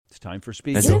time for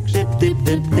Speed Jokes.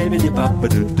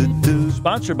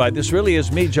 Sponsored by This Really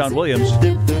Is Me, John Williams.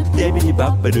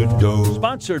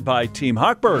 Sponsored by Team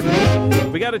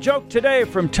Hochberg. We got a joke today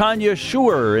from Tanya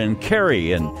Schuer in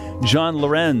Cary, and John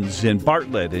Lorenz in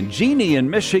Bartlett, and Jeannie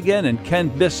in Michigan, and Ken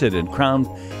Bissett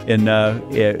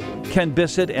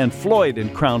and Floyd in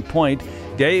Crown Point.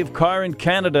 Dave Carr in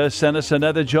Canada sent us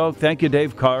another joke. Thank you,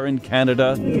 Dave Carr in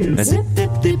Canada.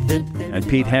 And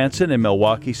Pete Hansen in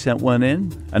Milwaukee sent one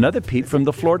in. Another Pete from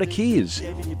the Florida Keys.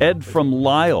 Ed from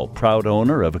Lyle, proud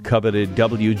owner of a coveted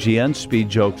WGN Speed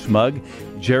Jokes mug.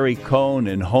 Jerry Cohn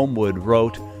in Homewood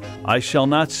wrote, I shall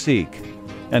not seek,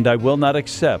 and I will not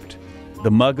accept the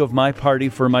mug of my party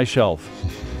for my shelf.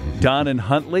 Don in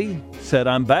Huntley said,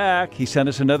 I'm back. He sent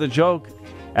us another joke.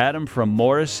 Adam from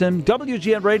Morrison.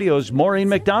 WGN Radio's Maureen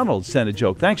McDonald sent a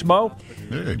joke. Thanks, Mo.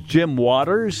 Hey. Jim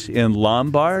Waters in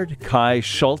Lombard. Kai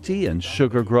Schulte in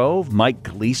Sugar Grove. Mike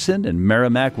Gleason in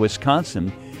Merrimack,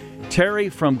 Wisconsin. Terry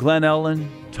from Glen Ellen.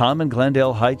 Tom in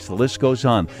Glendale Heights. The list goes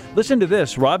on. Listen to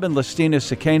this. Robin Listina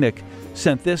Sakanik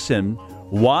sent this in.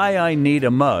 Why I Need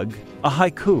a Mug, a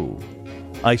haiku.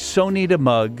 I so need a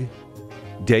mug.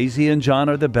 Daisy and John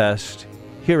are the best.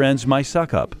 Here ends my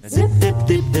suck-up. What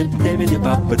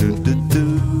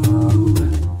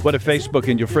do Facebook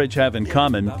and your fridge have in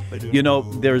common? You know,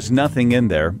 there's nothing in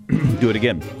there. Do it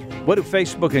again. What do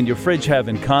Facebook and your fridge have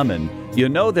in common? You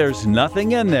know there's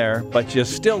nothing in there, but you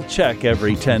still check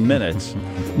every 10 minutes.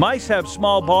 Mice have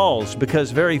small balls because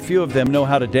very few of them know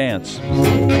how to dance.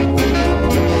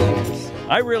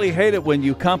 I really hate it when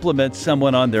you compliment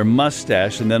someone on their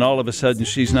mustache and then all of a sudden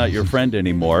she's not your friend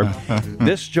anymore.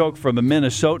 This joke from a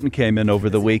Minnesotan came in over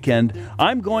the weekend.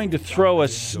 I'm going to throw a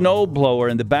snowblower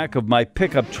in the back of my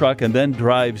pickup truck and then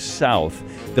drive south.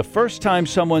 The first time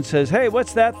someone says, hey,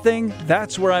 what's that thing?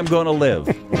 That's where I'm going to live.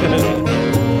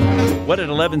 What did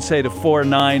 11 say to 4,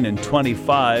 9, and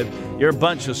 25? You're a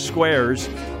bunch of squares.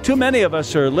 Too many of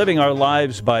us are living our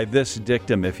lives by this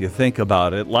dictum, if you think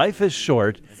about it. Life is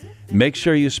short. Make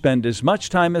sure you spend as much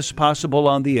time as possible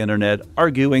on the internet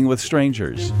arguing with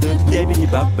strangers.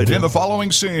 In the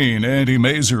following scene, Andy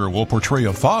Mazer will portray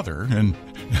a father, and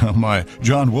my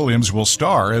John Williams will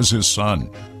star as his son.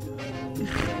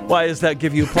 Why does that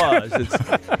give you pause?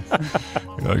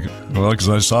 Well,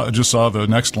 because I just saw the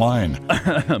next line.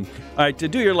 All right, to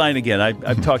do your line again.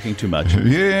 I'm talking too much.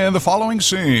 Yeah, in the following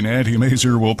scene, Andy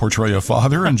Mazer will portray a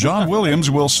father, and John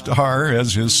Williams will star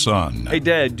as his son. Hey,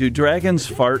 Dad, do dragons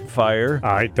fart fire?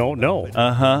 I don't know.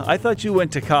 Uh-huh. I thought you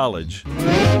went to college.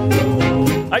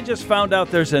 I just found out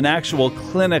there's an actual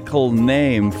clinical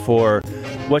name for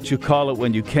what you call it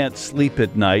when you can't sleep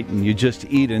at night and you just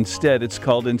eat instead. It's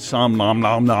called insomnia.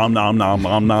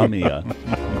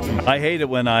 I hate it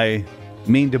when I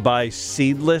mean to buy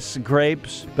seedless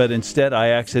grapes, but instead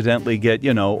I accidentally get,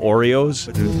 Oreos.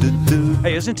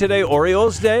 Hey, isn't today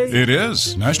Oreos Day? It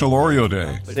is National Oreo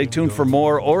Day. Stay tuned for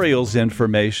more Orioles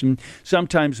information.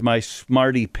 Sometimes my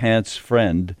smarty pants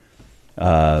friend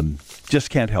just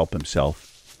can't help himself.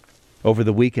 Over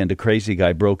the weekend, a crazy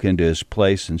guy broke into his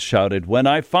place and shouted, when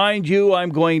I find you,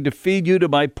 I'm going to feed you to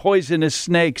my poisonous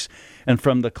snakes. And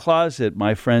from the closet,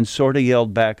 my friend sort of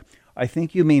yelled back, I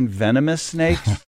think you mean venomous snakes?